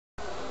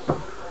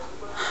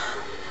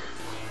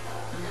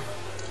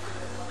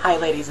Hi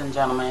ladies and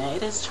gentlemen,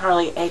 it is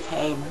Charlie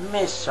aka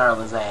Miss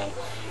Charlize,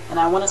 and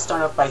I want to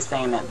start off by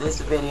saying that this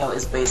video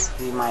is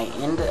basically my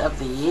end of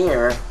the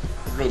year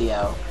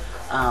video.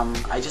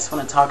 I just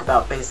want to talk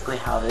about basically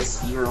how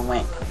this year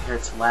went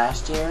compared to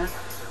last year.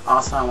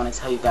 Also, I want to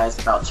tell you guys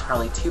about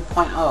Charlie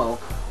 2.0,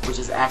 which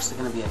is actually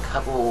going to be a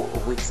couple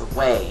of weeks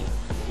away,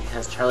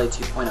 because Charlie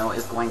 2.0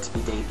 is going to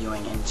be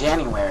debuting in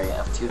January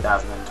of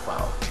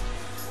 2012.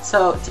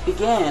 So, to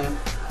begin,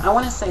 I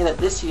want to say that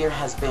this year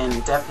has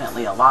been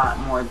definitely a lot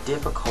more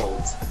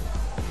difficult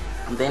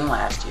than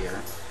last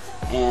year,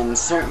 and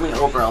certainly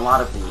over a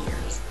lot of the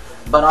years.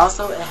 But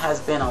also it has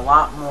been a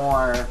lot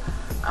more,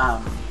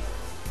 a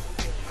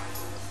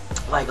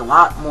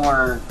lot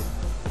more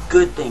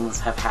good things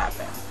have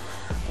happened.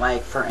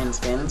 Like, for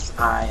instance,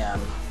 I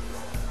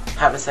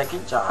have a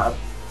second job.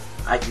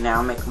 I can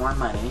now make more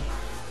money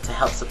to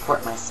help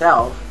support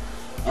myself,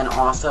 and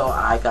also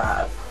I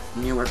got a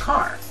newer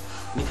car.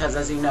 Because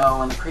as you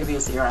know, in the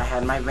previous year I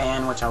had my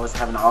van, which I was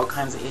having all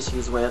kinds of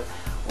issues with.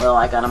 Well,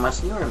 I got a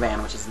much newer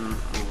van, which is a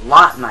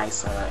lot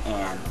nicer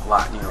and a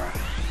lot newer.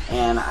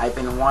 And I've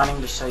been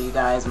wanting to show you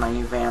guys my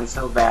new van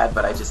so bad,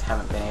 but I just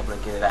haven't been able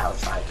to get it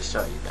outside to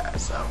show you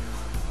guys, so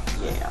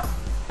yeah.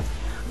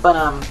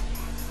 But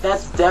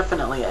that's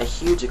definitely a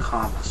huge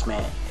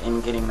accomplishment in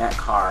getting that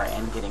car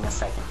and getting a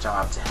second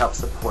job to help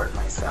support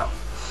myself.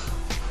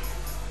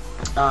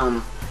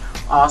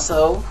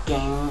 Also,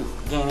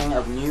 gaining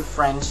of new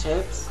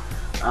friendships,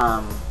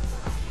 and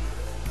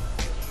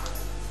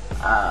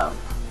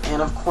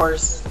of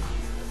course,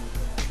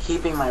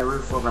 keeping my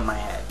roof over my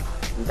head.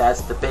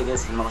 That's the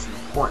biggest and most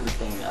important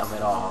thing of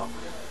it all.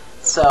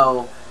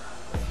 So,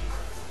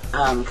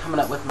 coming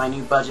up with my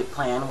new budget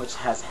plan, which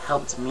has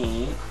helped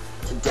me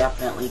to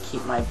definitely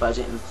keep my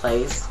budget in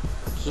place,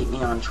 keep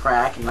me on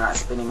track, and not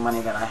spending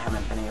money that I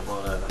haven't been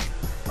able to,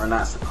 or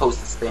not supposed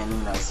to spend,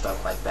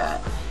 stuff like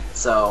that.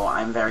 So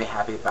I'm very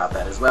happy about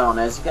that as well. And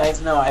as you guys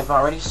know, I've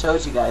already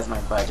showed you guys my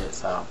budget,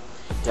 so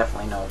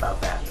definitely know about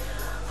that.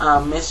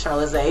 Miss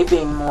Charlize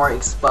being more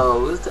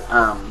exposed,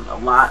 a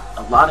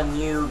lot of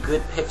new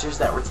good pictures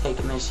that were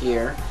taken this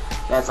year.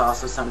 That's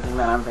also something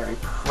that I'm very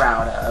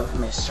proud of,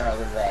 Miss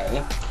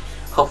Charlize.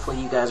 Hopefully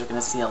you guys are going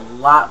to see a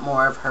lot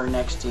more of her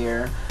next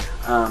year.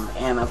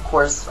 And of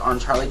course on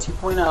Charlie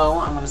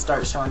 2.0, I'm going to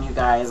start showing you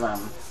guys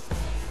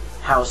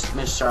how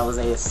Miss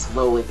Charlize is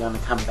slowly going to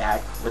come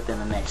back within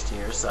the next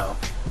year, so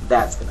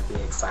that's going to be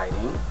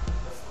exciting.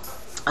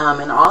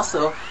 And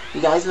also,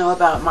 you guys know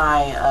about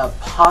my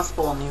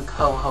possible new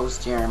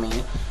co-host,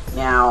 Jeremy.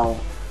 Now,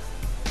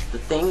 the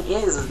thing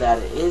is that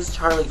it is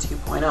Charlie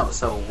 2.0,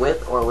 so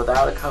with or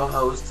without a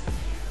co-host,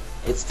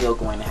 it's still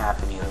going to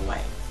happen either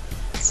way.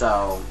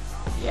 So,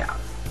 yeah.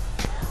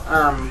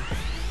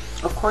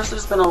 Of course,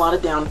 there's been a lot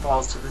of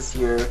downfalls to this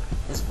year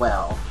as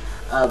well.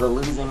 The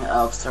losing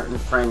of certain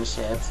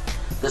friendships,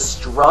 the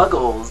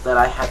struggles that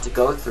I had to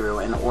go through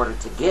in order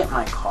to get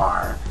my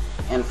car,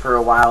 and for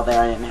a while there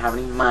I didn't have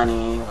any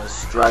money, was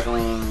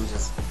struggling,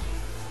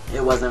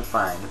 it wasn't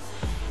fun.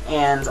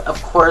 And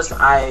of course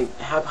I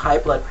have high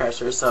blood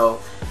pressure, so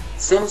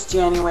since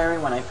January,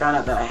 when I found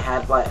out that I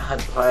had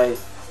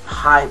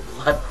high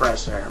blood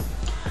pressure,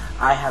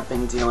 I have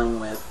been dealing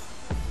with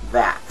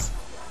that.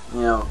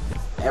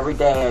 Every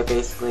day I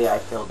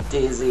feel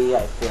dizzy,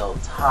 I feel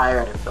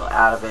tired, I feel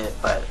out of it,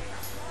 but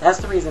that's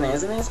the reason it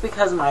is, and it's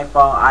because of my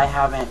fault. I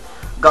haven't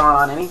gone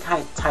on any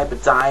type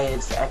of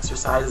diets,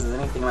 exercises,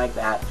 anything like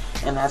that,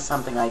 and that's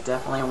something I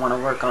definitely want to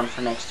work on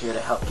for next year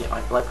to help get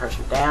my blood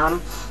pressure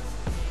down,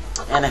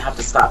 and I have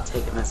to stop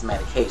taking this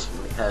medication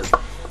because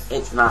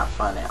it's not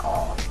fun at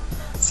all.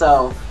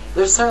 So,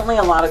 there's certainly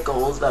a lot of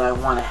goals that I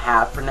want to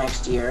have for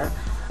next year.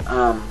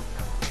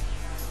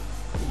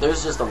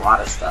 There's just a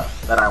lot of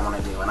stuff that I want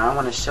to do, and I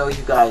want to show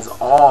you guys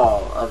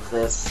all of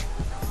these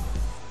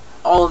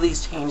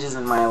changes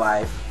in my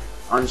life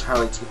on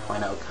Charlie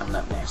 2.0 coming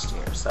up next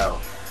year. So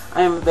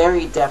I am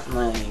very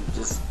definitely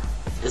just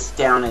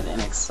astounded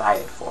and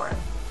excited for it.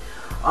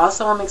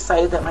 Also, I'm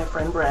excited that my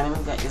friend Brandon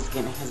is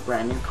getting his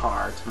brand new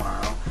car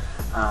tomorrow.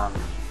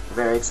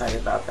 Very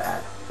excited about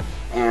that.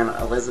 And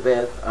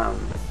Elizabeth,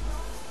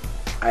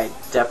 I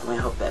definitely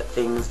hope that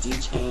things do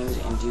change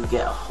and do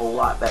get a whole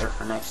lot better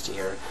for next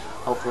year.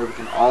 Hopefully we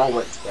can all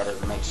work together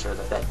to make sure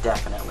that that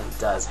definitely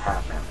does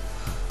happen.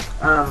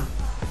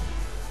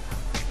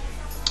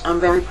 I'm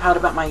very proud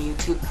about my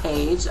YouTube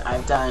page.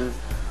 I'm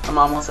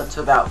almost up to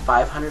about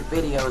 500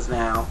 videos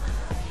now,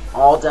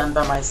 all done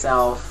by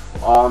myself,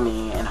 all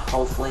me, and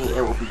hopefully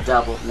it will be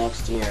doubled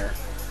next year,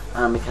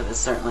 because it's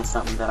certainly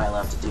something that I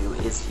love to do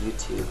is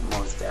YouTube,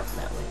 most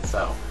definitely.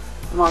 So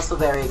I'm also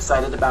very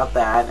excited about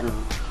that, and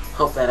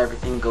hope that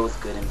everything goes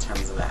good in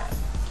terms of that.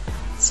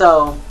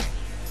 So,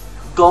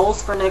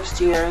 goals for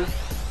next year,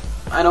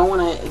 I don't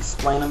want to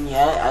explain them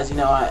yet. As you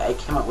know, I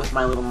came up with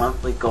my little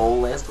monthly goal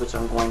list, which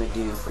I'm going to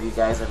do for you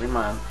guys every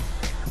month.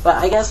 But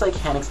I guess I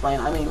can explain.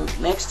 I mean,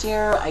 next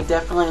year I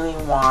definitely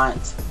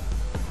want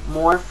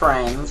more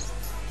friends,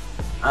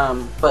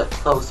 but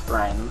close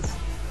friends.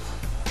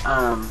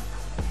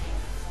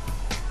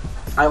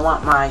 I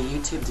want my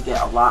YouTube to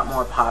get a lot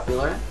more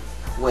popular.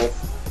 with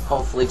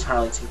hopefully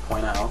Charlie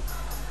 2.0.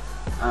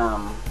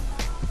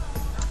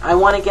 I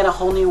want to get a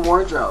whole new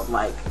wardrobe.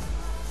 Like,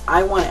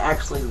 I want to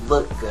actually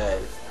look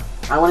good.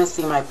 I want to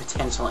see my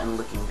potential in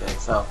looking good.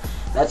 So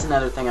that's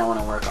another thing I want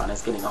to work on,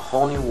 is getting a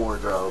whole new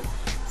wardrobe,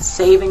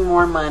 saving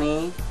more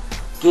money,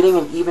 getting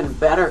an even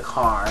better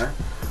car,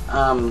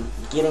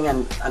 getting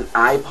an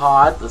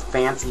iPod, the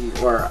fancy,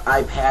 or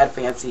iPad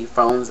fancy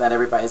phones that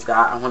everybody's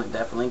got. I want to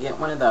definitely get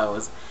one of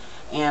those.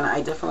 And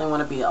I definitely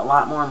want to be a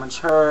lot more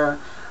mature,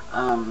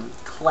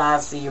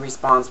 classy,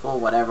 responsible,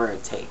 whatever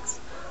it takes.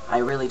 I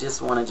really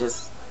just want to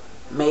just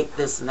make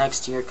this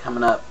next year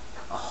coming up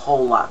a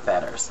whole lot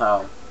better.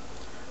 So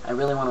I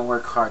really want to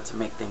work hard to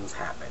make things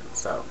happen.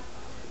 So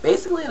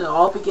basically it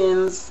all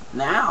begins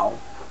now,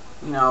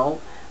 you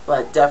know,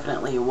 but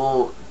definitely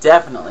we'll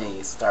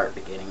definitely start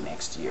beginning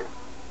next year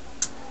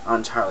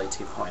on Charlie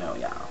 2.0,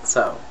 yeah.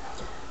 So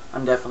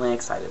I'm definitely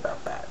excited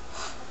about that.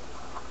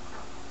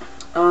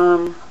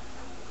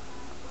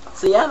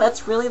 So yeah,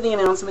 that's really the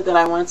announcement that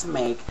I wanted to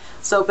make.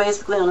 So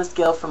basically, on a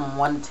scale from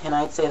 1 to 10,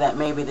 I'd say that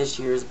maybe this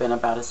year has been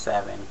about a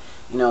 7.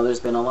 You know,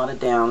 there's been a lot of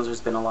downs, there's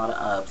been a lot of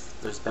ups,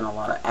 there's been a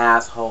lot of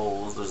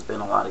assholes, there's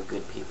been a lot of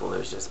good people,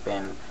 there's just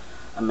been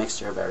a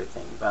mixture of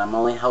everything. But I'm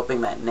only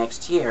hoping that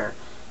next year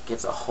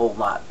gets a whole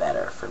lot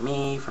better for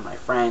me, for my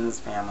friends,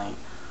 family,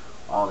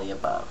 all the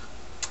above.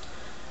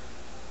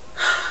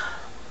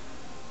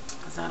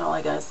 Is that all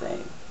I gotta say?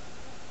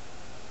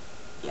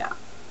 Yeah.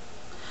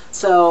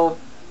 So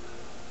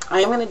I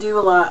am going to do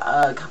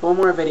a couple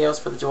more videos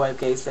for the Joy of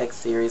Gay Sex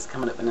series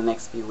coming up in the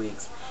next few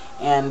weeks.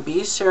 And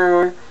be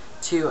sure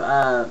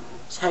to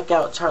check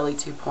out Charlie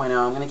 2.0.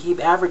 I'm going to keep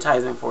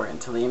advertising for it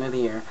until the end of the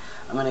year.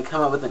 I'm going to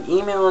come up with an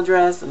email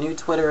address, a new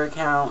Twitter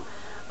account,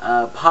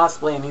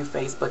 possibly a new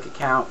Facebook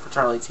account for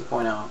Charlie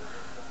 2.0.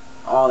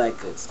 All that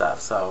good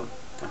stuff. So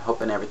I'm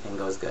hoping everything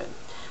goes good.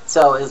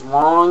 So as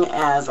long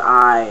as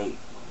I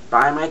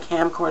buy my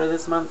camcorder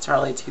this month,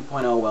 Charlie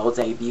 2.0 will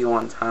debut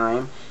on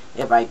time.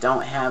 If I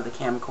don't have the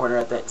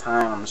camcorder at that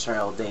time, I'm sure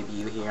it'll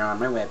debut here on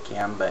my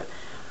webcam, but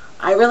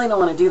I really don't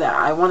want to do that.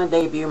 I want to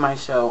debut my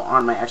show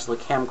on my actual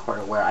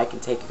camcorder where I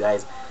can take you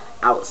guys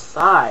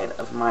outside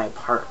of my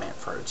apartment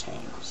for a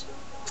change.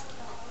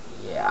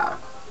 Yeah.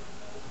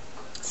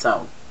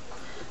 So,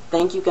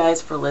 thank you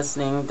guys for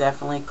listening.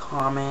 Definitely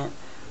comment,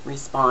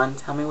 respond,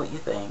 tell me what you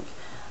think.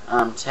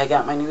 Check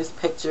out my newest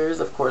pictures.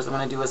 Of course, I'm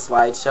going to do a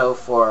slideshow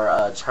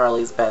for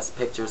Charlie's Best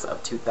Pictures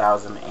of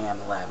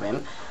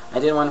 2011. I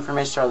did one for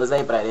Miss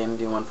Charlize, but I didn't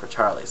do one for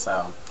Charlie,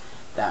 so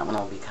that one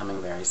will be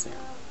coming very soon.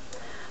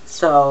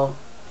 So,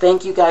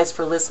 thank you guys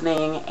for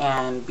listening,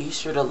 and be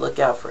sure to look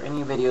out for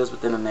any videos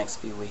within the next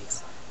few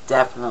weeks.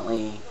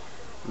 Definitely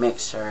make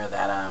sure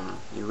that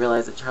you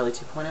realize that Charlie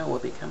 2.0 will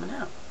be coming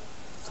out.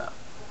 So,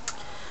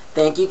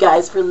 thank you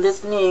guys for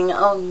listening.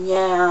 Oh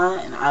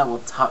yeah, and I will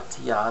talk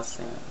to y'all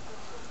soon.